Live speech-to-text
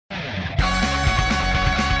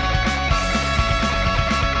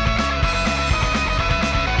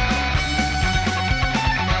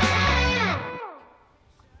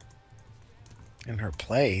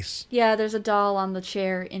place. Yeah, there's a doll on the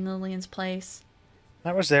chair in Lillian's place.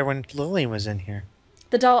 That was there when Lillian was in here.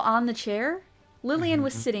 The doll on the chair? Lillian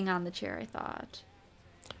was Hmm. sitting on the chair, I thought.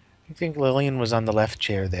 I think Lillian was on the left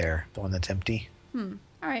chair there, the one that's empty. Hmm.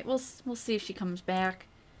 All right, we'll see if she comes back.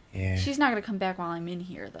 Yeah. She's not gonna come back while I'm in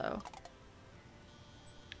here, though.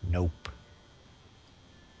 Nope.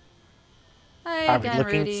 Hi Are we again,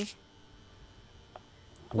 looking? Rudy.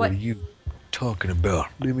 What are you talking about?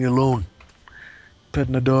 Leave me alone.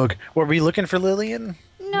 Petting a dog. Were we looking for Lillian?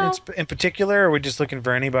 No. In particular, or are we just looking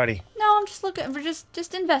for anybody? No, I'm just looking. We're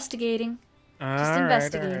just investigating. Just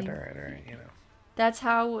investigating. All right. You know. That's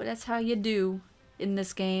how you do in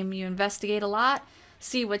this game. You investigate a lot,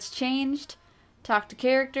 see what's changed, talk to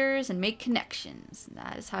characters, and make connections. And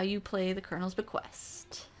that is how you play the Colonel's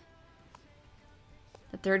Bequest.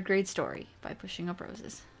 The third grade story by Pushing Up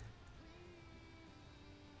Roses.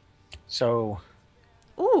 So.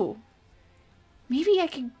 Ooh. Maybe I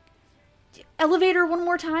could elevator one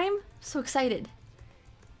more time? So excited.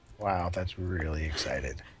 Wow, that's really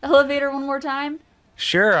excited. Elevator one more time?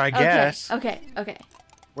 Sure, I guess. Okay.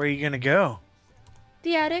 Where are you gonna go?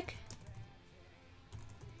 The attic.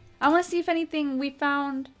 I want to see if anything we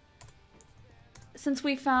found since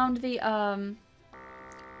we found the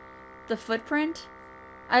footprint.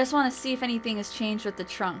 I just want to see if anything has changed with the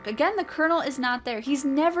trunk. Again, the Colonel is not there. He's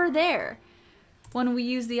never there when we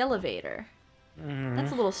use the elevator. Mm-hmm.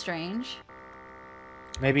 That's a little strange.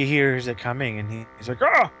 Maybe he hears it coming and he's like,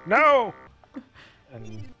 "Oh no!"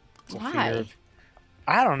 And Why?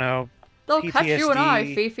 I don't know. They'll catch you and I,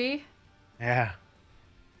 PTSD. Fifi. Yeah.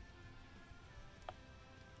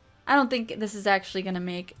 I don't think this is actually going to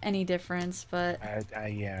make any difference, but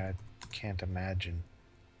I can't imagine.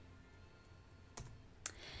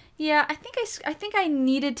 yeah, I think I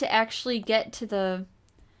needed to actually get to the.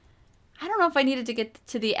 I don't know if I needed to get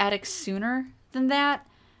to the attic sooner than that,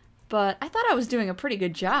 but I thought I was doing a pretty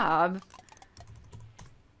good job.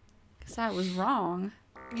 Because I was wrong.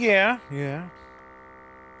 Yeah.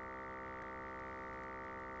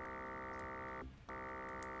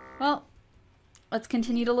 Well, let's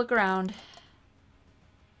continue to look around.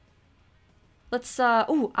 Let's,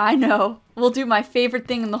 ooh, I know. We'll do my favorite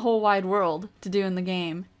thing in the whole wide world to do in the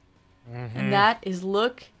game. Mm-hmm. And that is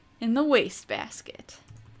look in the wastebasket.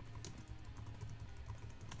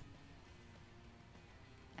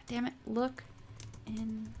 Damn it, look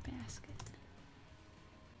in basket.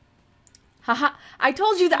 Haha, I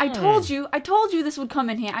told you that, I told you this would come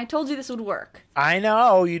in here. I told you this would work. I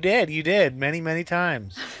know, you did. Many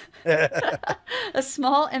times. A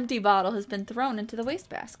small empty bottle has been thrown into the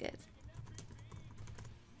wastebasket.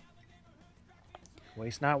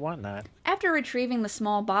 Waste not, want not. After retrieving the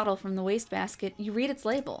small bottle from the wastebasket, you read its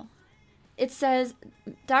label. It says,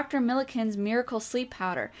 Dr. Milliken's Miracle Sleep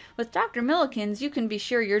Powder. With Dr. Milliken's, you can be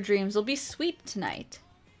sure your dreams will be sweet tonight.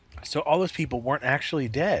 So all those people weren't actually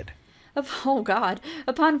dead. Oh, God.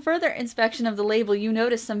 Upon further inspection of the label, you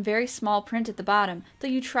notice some very small print at the bottom. Though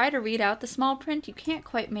you try to read out the small print, you can't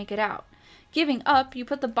quite make it out. Giving up, you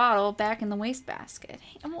put the bottle back in the wastebasket.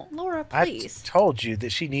 Hey, Laura, please. I told you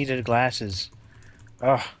that she needed glasses.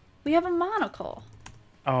 Ugh. We have a monocle.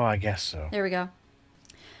 Oh, I guess so. There we go.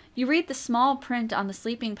 You read the small print on the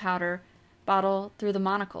sleeping powder bottle through the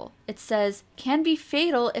monocle. It says, can be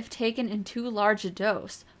fatal if taken in too large a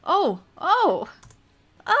dose. Oh!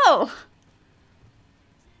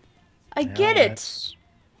 I get it!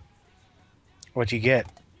 What'd you get?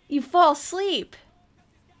 You fall asleep.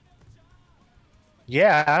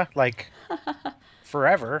 Yeah, like,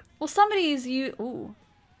 forever. Well, somebody's you. Ooh.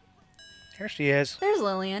 Here she is. There's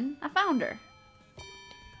Lillian. I found her.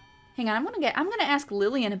 Hang on, I'm gonna ask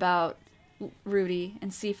Lillian about Rudy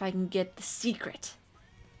and see if I can get the secret.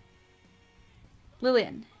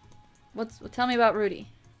 Lillian, tell me about Rudy.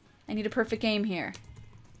 I need a perfect game here.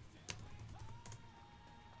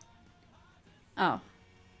 Oh.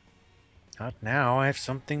 Not now. I have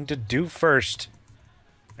something to do first.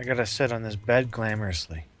 I gotta sit on this bed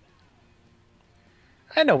glamorously.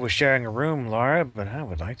 I know we're sharing a room, Laura, but I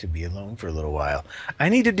would like to be alone for a little while. I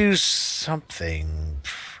need to do something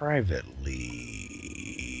privately.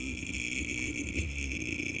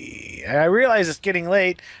 I realize it's getting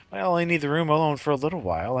late. I only need the room alone for a little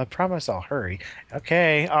while. I promise I'll hurry.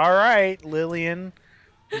 Okay, all right, Lillian.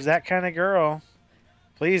 Who's that kind of girl?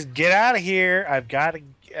 Please get out of here. I've got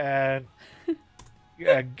to...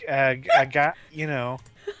 I got, you know.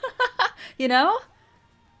 You know?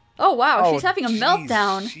 Oh, wow. Oh, she's having a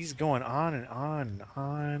meltdown. She's going on and on and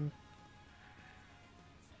on.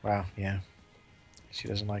 Wow, yeah. She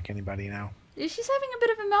doesn't like anybody now. She's having a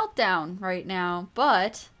bit of a meltdown right now.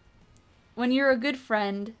 But when you're a good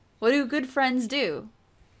friend, what do good friends do?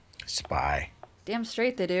 Spy. Damn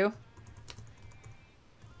straight they do.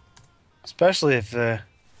 Especially if the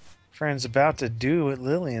friend's about to do what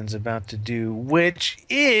Lillian's about to do, which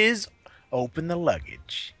is open the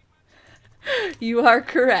luggage. You are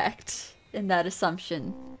correct in that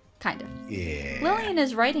assumption. Kind of. Yeah. Lillian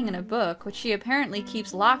is writing in a book, which she apparently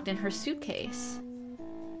keeps locked in her suitcase.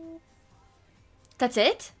 That's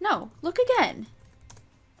it? No, look again.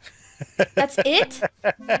 That's it?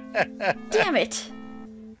 Damn it.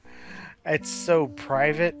 It's so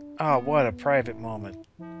private. Oh, what a private moment.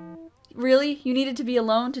 Really? You needed to be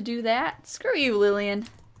alone to do that? Screw you, Lillian.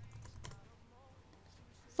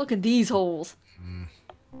 Look at these holes.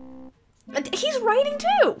 He's writing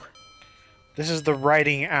too! This is the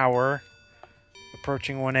writing hour.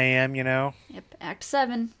 Approaching 1 a.m., you know? Yep, Act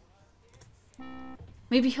 7.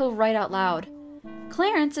 Maybe he'll write out loud.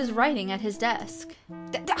 Clarence is writing at his desk.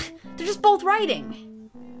 They're just both writing!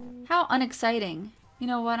 How unexciting. You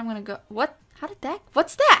know what? I'm gonna go... What? How did that...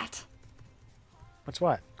 What's that? What's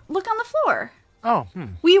what? Look on the floor. Oh,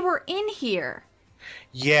 We were in here.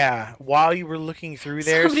 Yeah, while you were looking through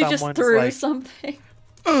there, Somebody just threw like, something.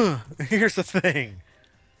 Here's the thing.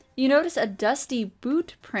 You notice a dusty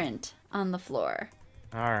boot print on the floor.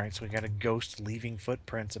 Alright, so we got a ghost leaving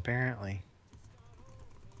footprints, apparently.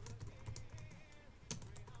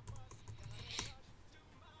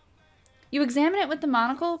 You examine it with the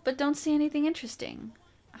monocle, but don't see anything interesting.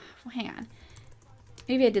 Oh, hang on.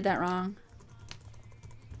 Maybe I did that wrong.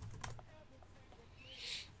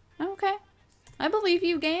 Okay. I believe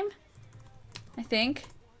you, game. I think.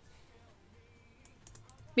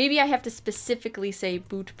 Maybe I have to specifically say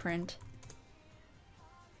boot print.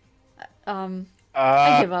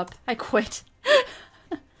 I give up. I quit.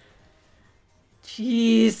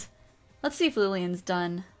 Jeez. Let's see if Lillian's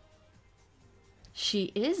done.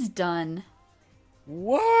 She is done.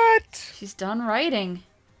 What? She's done writing.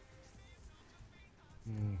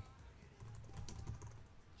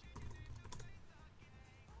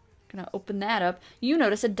 Gonna open that up. You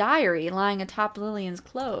notice a diary lying atop Lillian's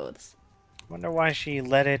clothes. Wonder why she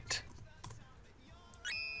let it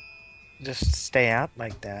just stay out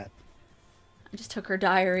like that. I just took her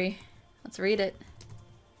diary. Let's read it.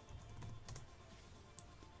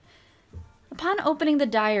 Upon opening the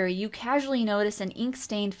diary, you casually notice an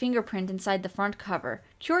ink-stained fingerprint inside the front cover.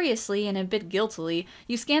 Curiously, and a bit guiltily,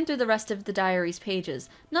 you scan through the rest of the diary's pages.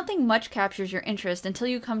 Nothing much captures your interest until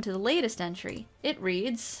you come to the latest entry. It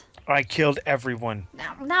reads... I killed everyone.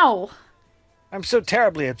 No! I'm so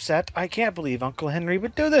terribly upset. I can't believe Uncle Henry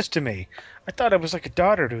would do this to me. I thought I was like a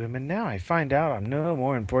daughter to him, and now I find out I'm no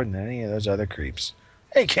more important than any of those other creeps.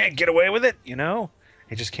 They can't get away with it, you know?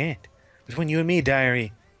 They just can't. Between you and me,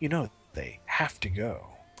 diary, you know they have to go.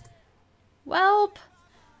 Welp.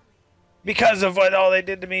 Because of what all they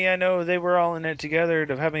did to me, I know they were all in it together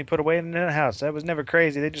to have me put away in a house. That was never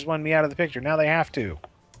crazy. They just wanted me out of the picture. Now they have to.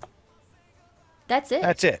 That's it?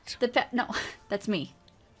 That's it. No, that's me.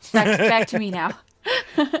 Back to me now.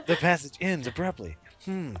 The passage ends abruptly.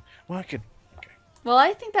 Well, I could... Okay. Well,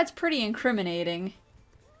 I think that's pretty incriminating.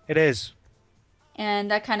 It is.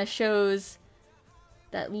 And that kind of shows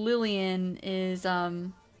that Lillian is,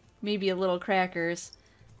 maybe a little crackers.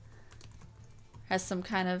 Has some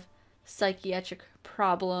kind of psychiatric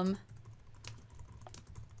problem.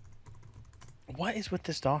 What is with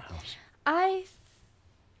this dollhouse? I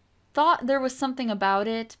thought there was something about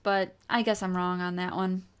it, but I guess I'm wrong on that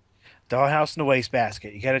one. Dollhouse in the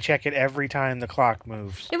wastebasket. You gotta check it every time the clock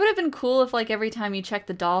moves. It would have been cool if, like, every time you checked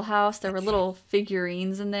the dollhouse, there were little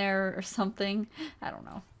figurines in there or something. I don't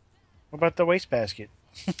know. What about the wastebasket?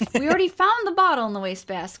 We already found the bottle in the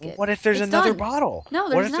wastebasket. What if there's It's another done. bottle? No,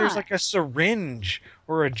 What there's if there's not. like a syringe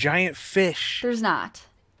or a giant fish? There's not.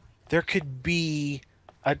 There could be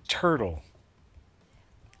a turtle.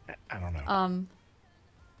 I don't know.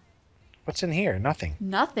 What's in here? Nothing.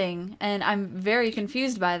 Nothing. And I'm very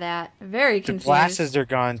confused by that. Very The confused. glasses are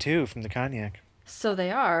gone too from the cognac. So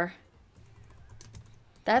they are.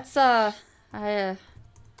 That's,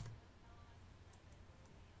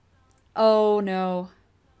 Oh, no.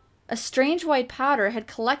 A strange white powder had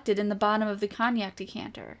collected in the bottom of the cognac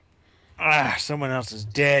decanter. Ah, someone else is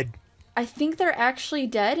dead. I think they're actually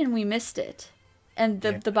dead and we missed it. And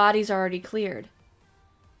the body's already cleared.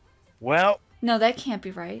 Well, No, that can't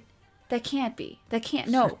be right. That can't be. That can't.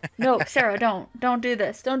 No, Sarah, don't. Don't do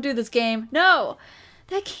this. Don't do this game. No!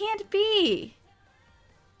 That can't be.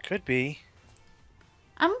 could be.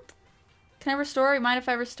 Can I restore? You mind if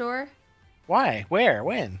I restore? Why? Where?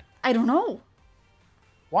 When? I don't know.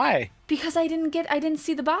 Why? Because I didn't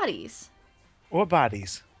see the bodies. What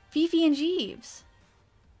bodies? Fifi and Jeeves.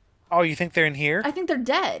 Oh, you think they're in here? I think they're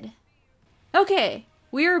dead. Okay.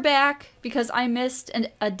 We are back because I missed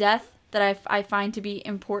a death that I find to be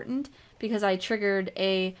important because I triggered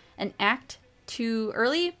an act too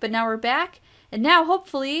early, but now we're back, and now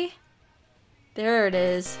hopefully, there it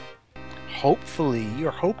is. Hopefully,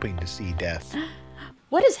 you're hoping to see death.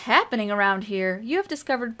 What is happening around here? You have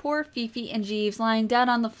discovered poor Fifi and Jeeves lying down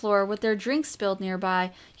on the floor with their drinks spilled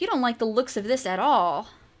nearby. You don't like the looks of this at all.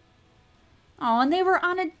 Oh, and they were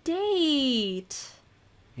on a date.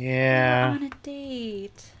 Yeah. They were on a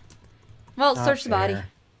date. Well, Not search the body. fair.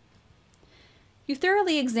 You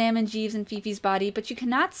thoroughly examined Jeeves and Fifi's body, but you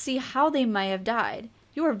cannot see how they might have died.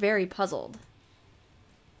 You are very puzzled.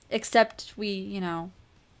 Except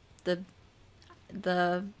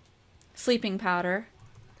the sleeping powder.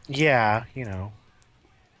 Yeah, Maybe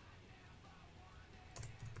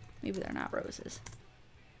they're not roses.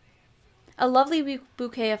 A lovely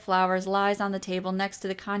bouquet of flowers lies on the table next to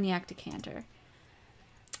the cognac decanter.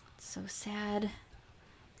 It's so sad.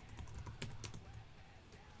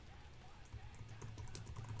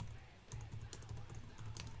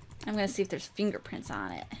 I'm going to see if there's fingerprints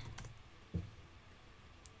on it.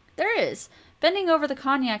 There is. Bending over the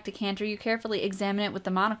cognac decanter, you carefully examine it with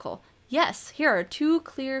the monocle. Yes, here are 2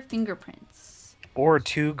 clear fingerprints. Or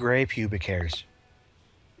 2 gray pubic hairs.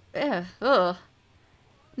 Ugh.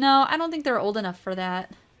 No, I don't think they're old enough for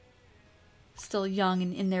that. Still young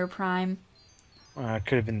and in their prime. It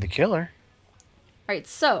could have been the killer. Alright,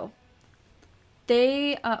 so.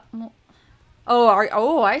 They,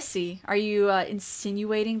 I see. Are you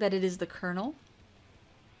insinuating that it is the Colonel?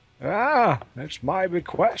 Ah, that's my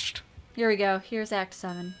bequest. Here we go. Here's Act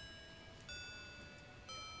 7.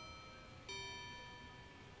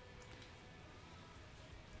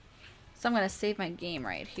 So I'm going to save my game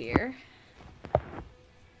right here.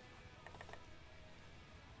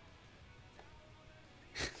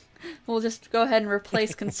 We'll just go ahead and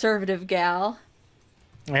replace conservative gal.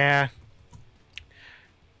 Yeah.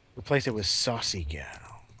 Replace it with saucy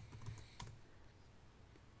gal.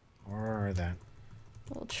 Or that.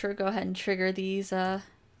 We'll go ahead and trigger these. I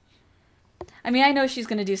mean, I know she's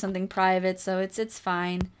going to do something private, so it's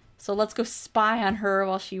fine. So let's go spy on her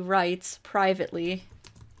while she writes privately.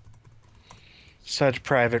 Such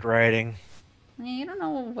private writing. You don't know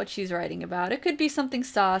what she's writing about. It could be something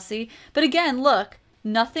saucy. But again, look.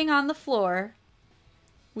 Nothing on the floor.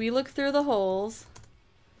 We look through the holes.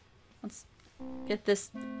 Let's get this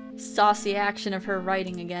saucy action of her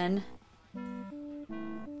writing again.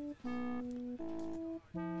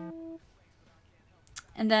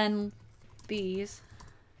 And then these.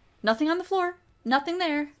 Nothing on the floor. Nothing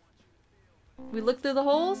there. We look through the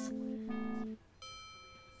holes.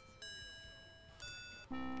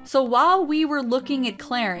 So while we were looking at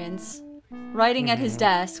Clarence writing at his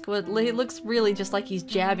desk, it looks really just like he's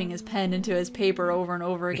jabbing his pen into his paper over and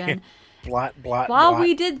over again. Blot, blot, While blot.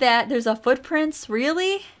 we did that, there's a footprints.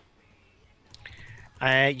 Really?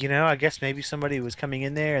 I guess maybe somebody was coming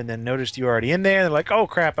in there and then noticed you were already in there. And they're like, oh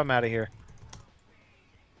crap, I'm out of here.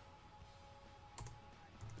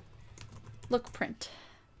 Look print.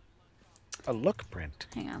 A look print.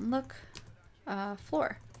 Hang on, look.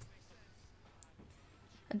 Floor.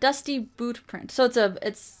 A dusty boot print. So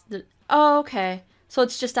oh, okay. So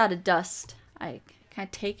it's just out of dust. Can I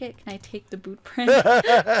take it? Can I take the boot print?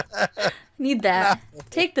 Need that.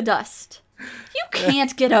 Take the dust. You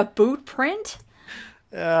can't get a boot print.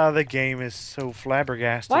 Oh, the game is so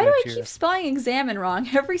flabbergasted. Why do I keep spelling examine wrong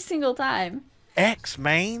every single time? X,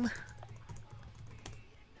 man.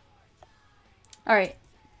 Alright.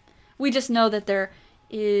 We just know that there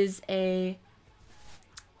is a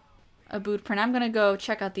boot print. I'm going to go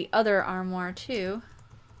check out the other armoire too.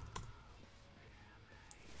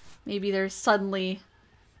 Maybe there's suddenly...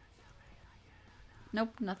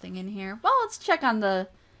 Nope, nothing in here. Well, let's check on the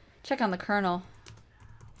Colonel.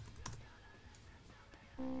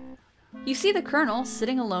 You see the Colonel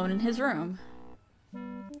sitting alone in his room.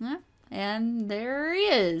 And there he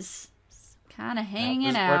is. Kind of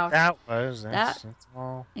hanging out. That was. That's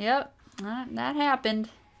all. Yep, that happened.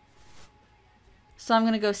 So I'm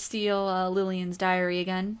going to go steal Lillian's diary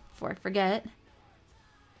again before I forget.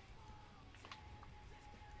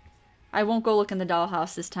 I won't go look in the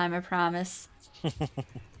dollhouse this time, I promise. You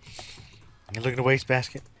look in the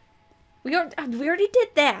wastebasket? We already did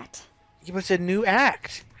that. Yeah, but it's a new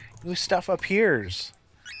act. New stuff appears.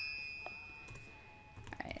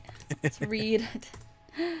 Alright, let's read.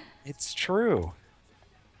 It's true.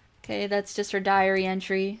 Okay, that's just her diary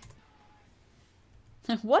entry.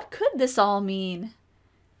 What could this all mean?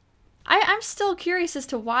 I'm still curious as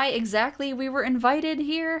to why exactly we were invited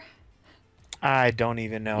here. I don't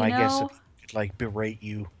even know. You I guess know? it could, like, berate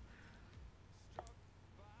you.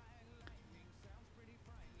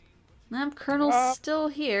 Colonel's Ah, still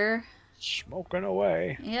here. smoking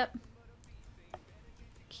away. Yep.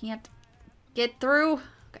 Can't get through.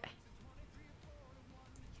 Okay.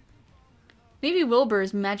 Maybe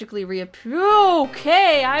Wilbur's magically reappeared.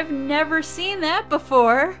 Okay, I've never seen that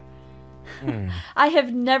before. I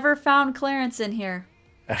have never found Clarence in here.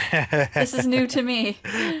 This is new to me.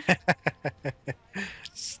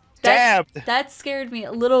 Stabbed! That scared me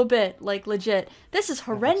a little bit, like legit. This is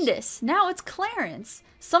horrendous. Now it's Clarence.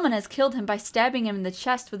 Someone has killed him by stabbing him in the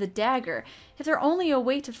chest with a dagger. If there only a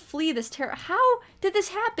way to flee this terror. How did this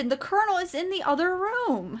happen? The Colonel is in the other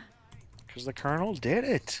room. Because the Colonel did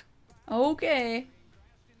it. Okay.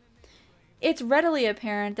 It's readily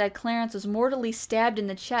apparent that Clarence was mortally stabbed in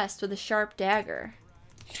the chest with a sharp dagger.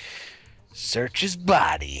 Search his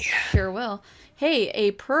body. Sure will. Hey,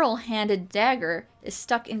 a pearl-handed dagger is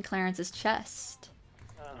stuck in Clarence's chest.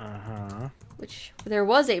 Uh-huh. Which, there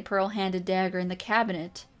was a pearl-handed dagger in the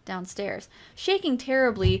cabinet downstairs. Shaking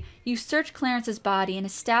terribly, you search Clarence's body and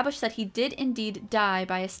establish that he did indeed die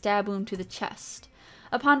by a stab wound to the chest.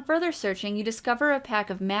 Upon further searching, you discover a pack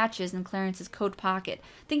of matches in Clarence's coat pocket.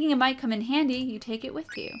 Thinking it might come in handy, you take it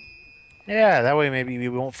with you. Yeah, that way maybe we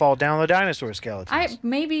won't fall down the dinosaur skeletons. I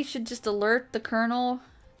maybe should just alert the Colonel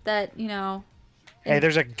that, you know... Hey,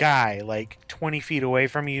 there's a guy, like, 20 feet away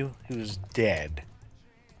from you who's dead.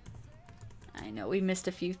 I know we missed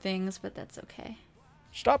a few things, but that's okay.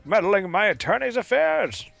 Stop meddling in my attorney's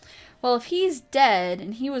affairs! Well, if he's dead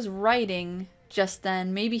and he was writing just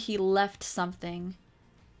then, maybe he left something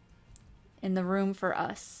in the room for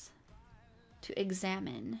us to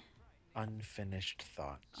examine. Unfinished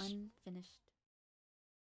thoughts. Unfinished.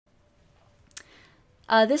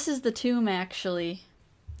 This is the tomb, actually.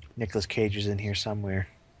 Nicolas Cage is in here somewhere.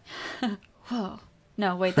 Whoa.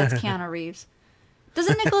 No, wait, that's Keanu Reeves.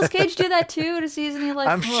 Doesn't Nicolas Cage do that too? Does he, isn't he like...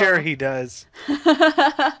 I'm sure he does.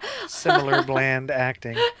 Similar bland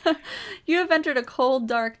acting. You have entered a cold,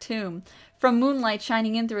 dark tomb. From moonlight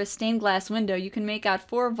shining in through a stained glass window, you can make out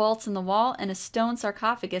 4 vaults in the wall and a stone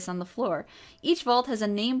sarcophagus on the floor. Each vault has a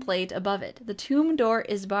nameplate above it. The tomb door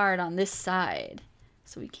is barred on this side,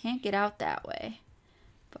 so we can't get out that way.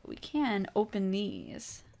 But we can open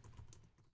these.